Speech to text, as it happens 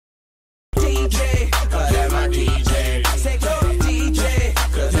DJ, cause that's my DJ. I said go DJ,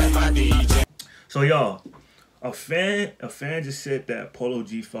 cause that's my DJ. So y'all, a fan just said that Polo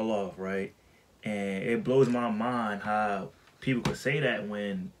G fell off, right? And it blows my mind how people could say that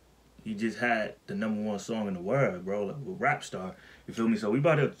when he just had the #1 song in the world, bro, like with Rap Star. You feel me? So we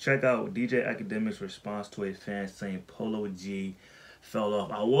about to check out DJ Academic's response to his fans saying Polo G fell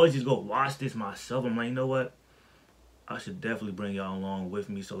off. I was just go watch this myself. I'm like, you know what? I should definitely bring y'all along with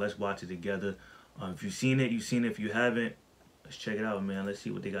me. So let's watch it together. If you've seen it, you've seen it. If you haven't, let's check it out, man. Let's see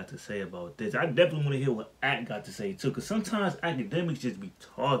what they got to say about this. I definitely want to hear what Act got to say too, because sometimes Academics just be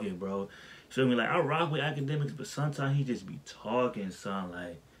talking, bro. You feel me? Like, I rock with Academics, but sometimes he just be talking, son.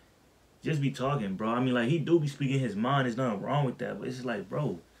 Like, just be talking, bro. I mean, like, he do be speaking his mind. There's nothing wrong with that. But it's just like,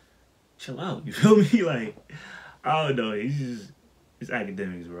 bro, chill out. You feel me? Like, I don't know. It's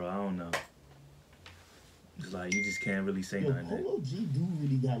Academics, bro. I don't know. It's like, you just can't really say nothing. Polo G do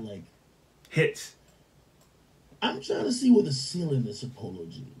really got, like... hits. I'm trying to see what the ceiling is for Polo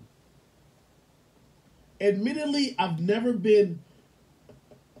G. Admittedly, I've never been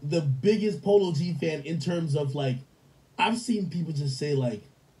the biggest Polo G fan in terms of, like... I've seen people just say, like,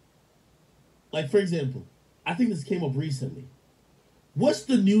 for example, I think this came up recently. What's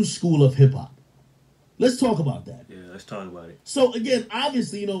the new school of hip-hop? Let's talk about that. Yeah, let's talk about it. So, again,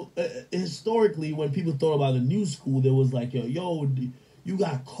 obviously, you know, historically, when people thought about the new school, there was like, yo, you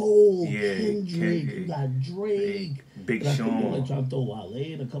got Cole, Kendrick, you got Drake. Big Sean. They were like trying to throw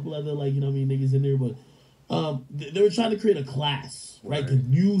Wale and a couple other, like, you know what I mean, niggas in there. But they were trying to create a class, right? The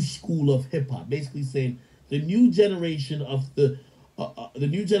new school of hip-hop. Basically saying the new generation of the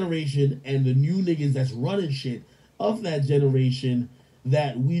new generation and the new niggas that's running shit of that generation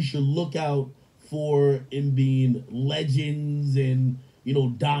that we should look out for in being legends and, you know,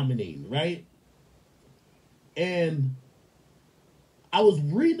 dominating, right? And I was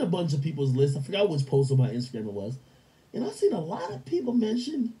reading a bunch of people's lists. I forgot which post on my Instagram it was. And I've seen a lot of people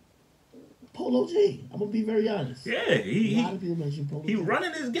mention Polo G. I'm going to be very honest. Yeah, a lot of people mention Polo G. He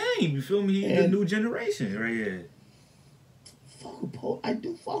running his game, you feel me? He's the new generation right here. Fuck with Polo. I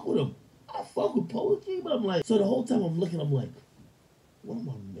do fuck with him. I fuck with Polo G, but I'm like... So the whole time I'm looking, I'm like, what am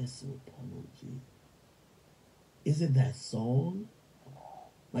I messing with Polo G? Is it that song?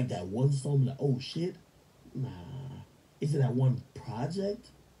 Like that one song, like, oh shit? Nah. Is it that one project?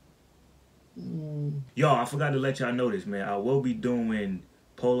 Yo, I forgot to let y'all know this, man. I will be doing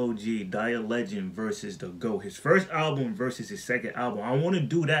Polo G, Die a Legend versus The GOAT. His first album versus his second album. I want to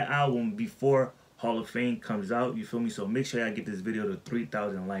do that album before Hall of Fame comes out, you feel me? So make sure y'all get this video to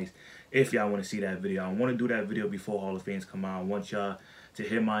 3,000 likes if y'all want to see that video. I want to do that video before Hall of Fames come out. I want y'all to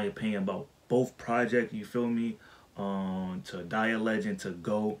hear my opinion about both projects, you feel me? To Die a Legend, to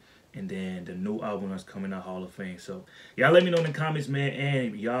GOAT, and then the new album that's coming out, Hall of Fame. So y'all let me know in the comments, man,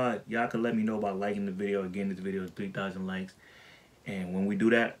 and y'all can let me know by liking the video. Again, this video is 3,000 likes, and when we do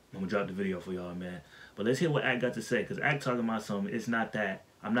that, I'm gonna drop the video for y'all, man. But let's hear what Act got to say, because Act talking about something. It's not that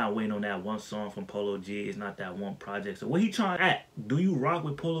I'm not waiting on that one song from Polo G. It's not that one project. So what he trying to Act? Do you rock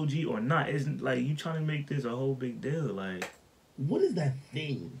with Polo G or not? Isn't like you trying to make this a whole big deal? Like, what is that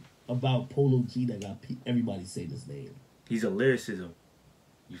thing about Polo G that got everybody saying his name? He's a lyricism.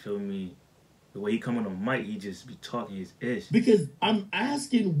 You feel me? The way he coming on mic, he just be talking his ish. Because I'm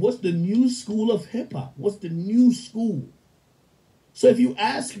asking, what's the new school of hip hop? What's the new school? So if you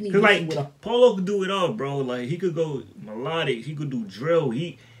ask me, cause like Polo could do it all, bro. Like he could go melodic, he could do drill,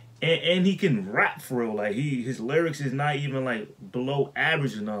 and he can rap for real. Like his lyrics is not even like below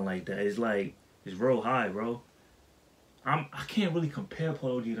average or nothing like that. It's like it's real high, bro. I can't really compare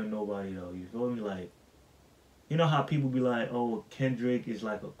Polo G to nobody though. You feel me? Like, you know how people be like, oh, Kendrick is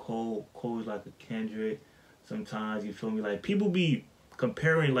like a Cole, Cole is like a Kendrick. Sometimes, you feel me? Like people be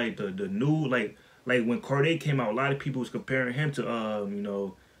comparing like the new like when Cordae came out, a lot of people was comparing him to you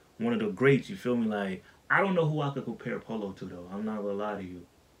know, one of the greats. You feel me? Like, I don't know who I could compare Polo to though. I'm not gonna lie to you.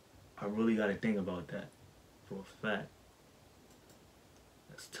 I really gotta think about that for a fact.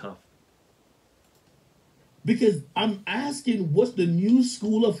 That's tough. Because I'm asking, what's the new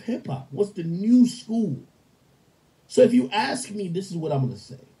school of hip-hop? What's the new school? So if you ask me, this is what I'm going to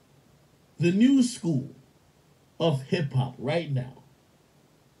say. The new school of hip-hop right now,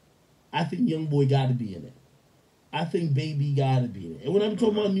 I think Youngboy got to be in it. I think Baby got to be in it. And when I'm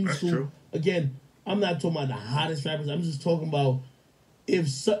talking about new school, again, I'm not talking about the hottest rappers. I'm just talking about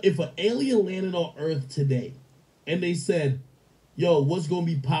if an alien landed on Earth today and they said, yo, what's going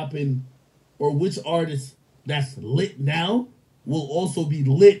to be popping, or which artist that's lit now will also be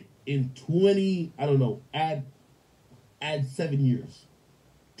lit in 20, I don't know, add 7 years.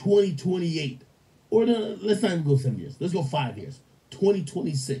 2028. Or let's not even go 7 years. Let's go 5 years.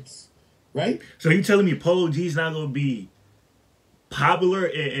 2026. right? So you telling me Polo G's not gonna be popular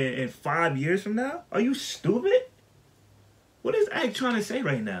in 5 years from now? Are you stupid? What is Act trying to say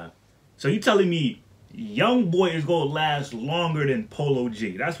right now? So you telling me Young Boy is gonna last longer than Polo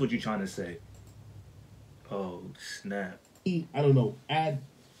G? That's what you're trying to say. Oh snap! I don't know. Add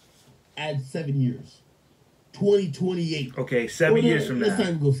 7 years. 2028. Okay, 7 years from let's now. not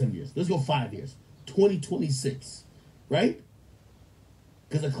even go 7 years. Let's go 5 years. 2026, right?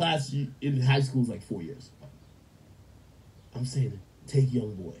 Because the class in high school is like 4 years. I'm saying take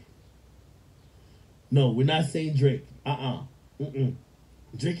Young Boy. No, we're not saying Drake.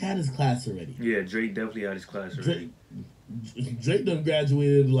 Drake had his class already. Yeah, Drake definitely had his class already. Drake done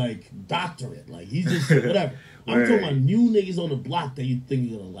graduated like doctorate. Like he's just whatever. I'm talking about new niggas on the block that you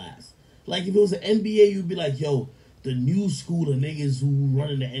think are gonna last. Like if it was an NBA, you'd be like, yo, the new school of niggas who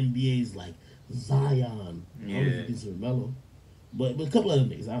running the NBA is like Zion. Yeah. I don't know if you consider Melo. But a couple other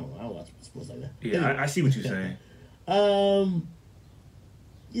niggas. I don't watch sports like that. Yeah, Anyway. I see what you're saying.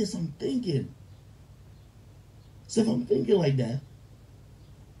 Yes, I'm thinking. So if I'm thinking like that,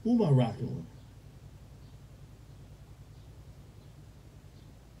 who am I rocking with?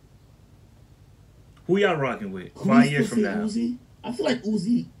 Who y'all rocking with? Who's 5 years to from say now. Uzi? I feel like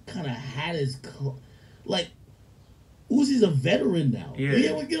Uzi kind of had his... Like, Uzi's a veteran now. Yeah. You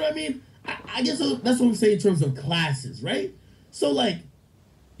know what I mean? I guess that's what I'm saying in terms of classes, right? So, like...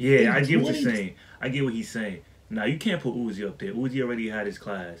 Yeah, I get what you're saying. I get what he's saying. Now, you can't put Uzi up there. Uzi already had his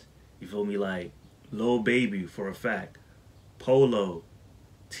class. You feel me? Like, Lil Baby, for a fact. Polo.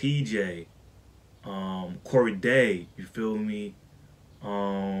 TJ. Corday. You feel me?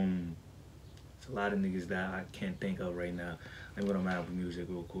 It's a lot of niggas that I can't think of right now. Let me go to my Apple Music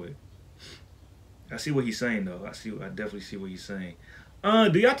real quick. I see what he's saying, though. I definitely see what he's saying.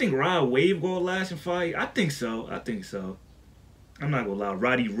 Do y'all think Rod Wave gonna last in 5 years? I think so. I'm not gonna lie.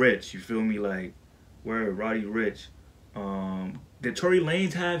 Roddy Ricch, you feel me? Like, where Roddy Ricch. Did Tory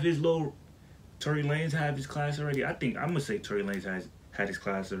Lanez have his class already? I'm gonna say Tory Lanez had his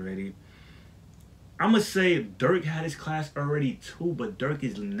class already. I'm gonna say Dirk had his class already too, but Dirk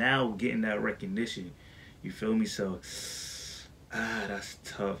is now getting that recognition. You feel me? So, that's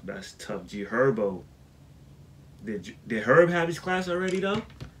tough. G Herbo. Did Herb have his class already though?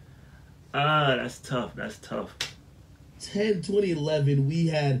 That's tough. 10, 2011, we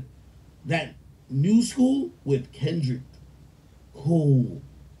had that new school with Kendrick, Cole,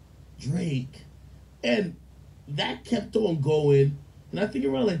 Drake, and that kept on going. And I think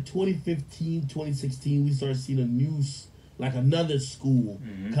around like 2015, 2016, we started seeing another school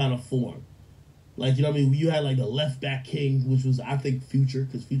kind of form. Like, you know what I mean? You had like the left back king, which was, I think, Future,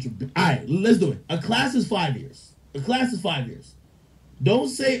 because Future... All right, let's do it. A class is 5 years. Don't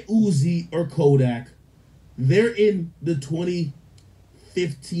say Uzi or Kodak. They're in the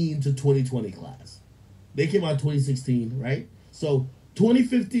 2015 to 2020 class. They came out 2016, right? So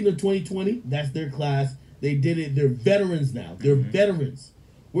 2015 to 2020, that's their class. They did it. They're veterans now. They're veterans.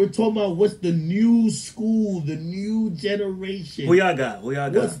 We're talking about what's the new school, the new generation. Who y'all got?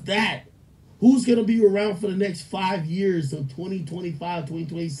 What's that? Who's going to be around for the next 5 years, so 2025,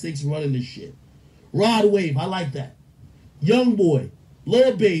 2026, running this shit? Rod Wave, I like that. Young Boy,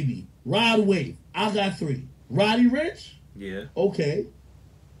 Lil Baby, Rod Wave. I got 3. Roddy Ricch? Yeah. Okay.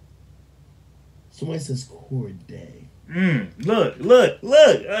 Somebody says Corday. Look.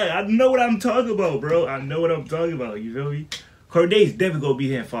 I know what I'm talking about, bro. You feel me? Corday's definitely gonna be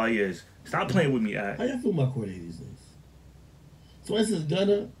here in 5 years. Stop playing with me, How y'all feel about Corday these days? Somebody says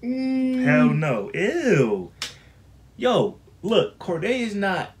Gunna. Hell no. Ew. Yo, look, Corday is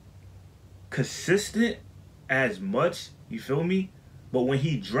not consistent as much, you feel me? But when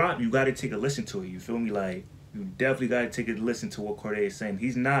he dropped, you gotta take a listen to it, you feel me? Like, you definitely gotta take a listen to what Corday is saying.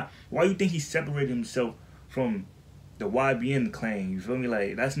 He's not... Why you think he separated himself from the YBN clan, you feel me?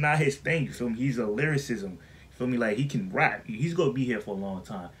 Like, that's not his thing, you feel me? He's a lyricism, you feel me? Like, he can rap. He's gonna be here for a long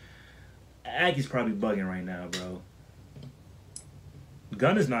time. Ag is probably bugging right now, bro.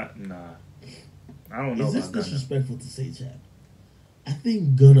 Gunna's not... Nah. I don't know about Gunna. Is this disrespectful to say, Chad? I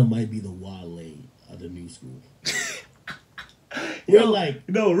think Gunna might be the Wale of the new school. We're like...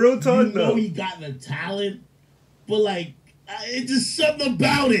 No, real talk, though. He got the talent, but, like, it's just something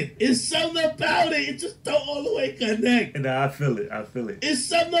about it. It just don't all the way connect. Nah, I feel it. It's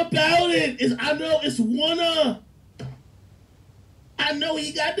something about it. It's Wanna. I know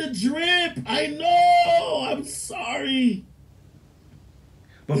he got the drip. I know. I'm sorry.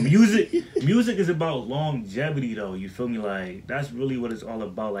 But music is about longevity, though. You feel me? Like, that's really what it's all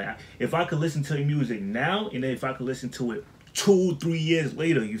about. Like, if I could listen to music now, and then if I could listen to it 2-3 years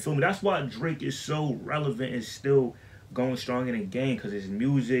later, you feel me? That's why Drake is so relevant and still going strong in the game because his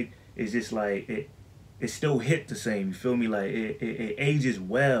music is just like it still hit the same. You feel me? Like it ages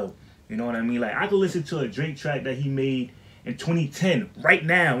well. You know what I mean? Like I could listen to a Drake track that he made in 2010 right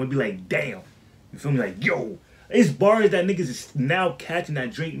now and be like, damn. You feel me? Like, yo, it's bars that niggas is now catching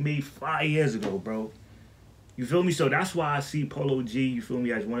that Drake made 5 years ago, bro. You feel me? So that's why I see Polo G, you feel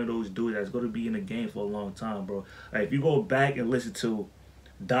me, as one of those dudes that's going to be in the game for a long time, bro. Like, if you go back and listen to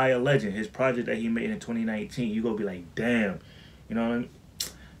Die a Legend, his project that he made in 2019, you going to be like, damn. You know what I mean?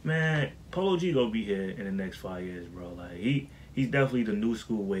 Man, Polo G going to be here in the next 5 years, bro. Like, he's definitely the new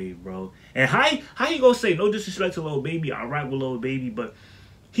school wave, bro. And how you going to say, no disrespect to Lil Baby, I rock with Lil Baby, but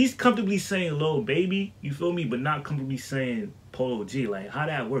he's comfortably saying Lil Baby, you feel me, but not comfortably saying Polo G. Like, how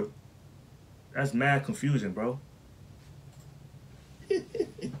that work? That's mad confusing, bro.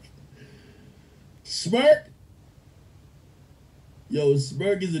 Smirk? Yo,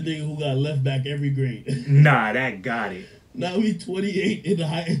 Smirk is a nigga who got left back every grade. Nah, that got it. Now he's 28 in the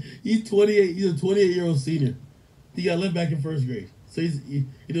high. He's 28. He's a 28-year-old senior. He got left back in first grade. So he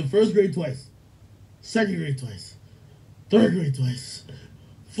did first grade twice, second grade twice, third grade twice,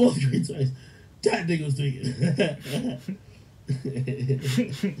 fourth grade twice. That nigga was tweaking.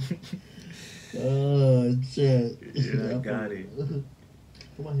 Oh shit! Yeah, I got it.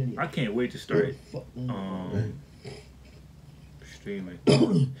 Come on, here. I can't wait to start streaming.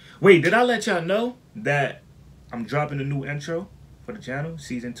 Wait, did I let y'all know that I'm dropping a new intro for the channel,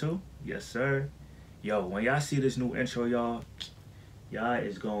 season 2? Yes, sir. Yo, when y'all see this new intro, y'all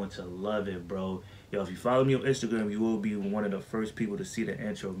is going to love it, bro. Yo, if you follow me on Instagram, you will be one of the first people to see the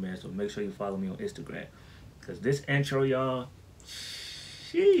intro, man. So make sure you follow me on Instagram, cause this intro, y'all.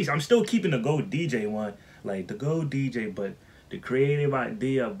 Jeez, I'm still keeping the Go DJ one, like the Go DJ, but the creative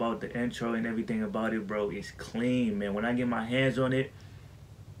idea about the intro and everything about it, bro, is clean, man. When I get my hands on it,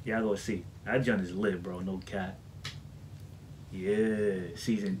 y'all go see. That joint is lit, bro, no cap. Yeah,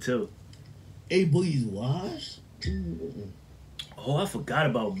 season 2. A Boogie's Wash? Oh, I forgot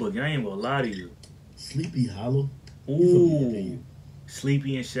about Boogie. I ain't gonna lie to you. Sleepy Hollow? Ooh,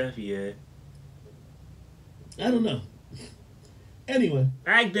 Sleepy and Chef, yeah. I don't know. Anyway,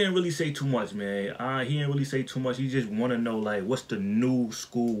 Ike didn't really say too much, man. He didn't really say too much. He just want to know, like, what's the new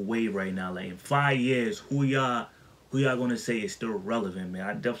school wave right now? Like, in 5 years, who y'all gonna say is still relevant, man?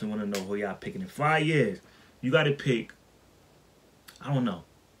 I definitely want to know who y'all picking in 5 years. You got to pick. I don't know.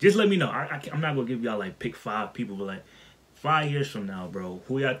 Just let me know. I'm not gonna give y'all like pick 5 people, but like 5 years from now, bro,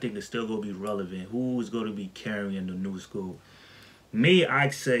 who y'all think is still gonna be relevant? Who's gonna be carrying the new school? Me,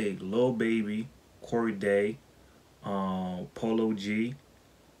 I'd say Lil Baby, Corey Day, Polo G,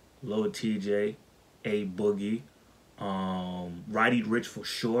 Lil TJ, A Boogie, Roddy Rich for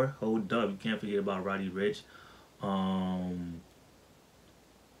sure. Hold up, you can't forget about Roddy Rich.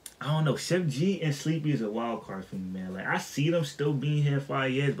 I don't know. Chef G and Sleepy is a wild card for me, man. Like, I see them still being here in 5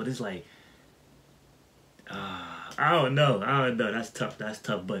 years, but it's like, I don't know. That's tough.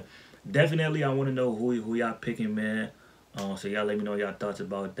 But definitely, I want to know who y'all picking, man. So y'all let me know y'all thoughts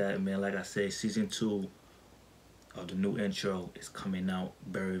about that, man. Like I said, season 2 of the new intro is coming out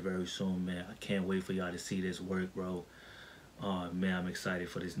very, very soon, man. I can't wait for y'all to see this work, bro. Man, I'm excited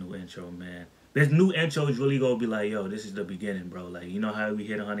for this new intro, man. This new intro is really gonna be like, yo, this is the beginning, bro. Like, you know how we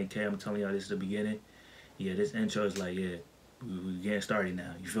hit 100K? I'm telling y'all, this is the beginning. Yeah, this intro is like, yeah, we getting started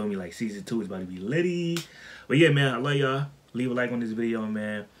now. You feel me? Like, season 2 is about to be litty. But yeah, man, I love y'all. Leave a like on this video,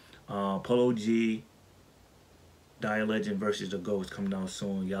 man. Polo G, Die a Legend versus the Ghost coming out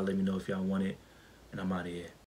soon. Y'all let me know if y'all want it. And I'm out of here.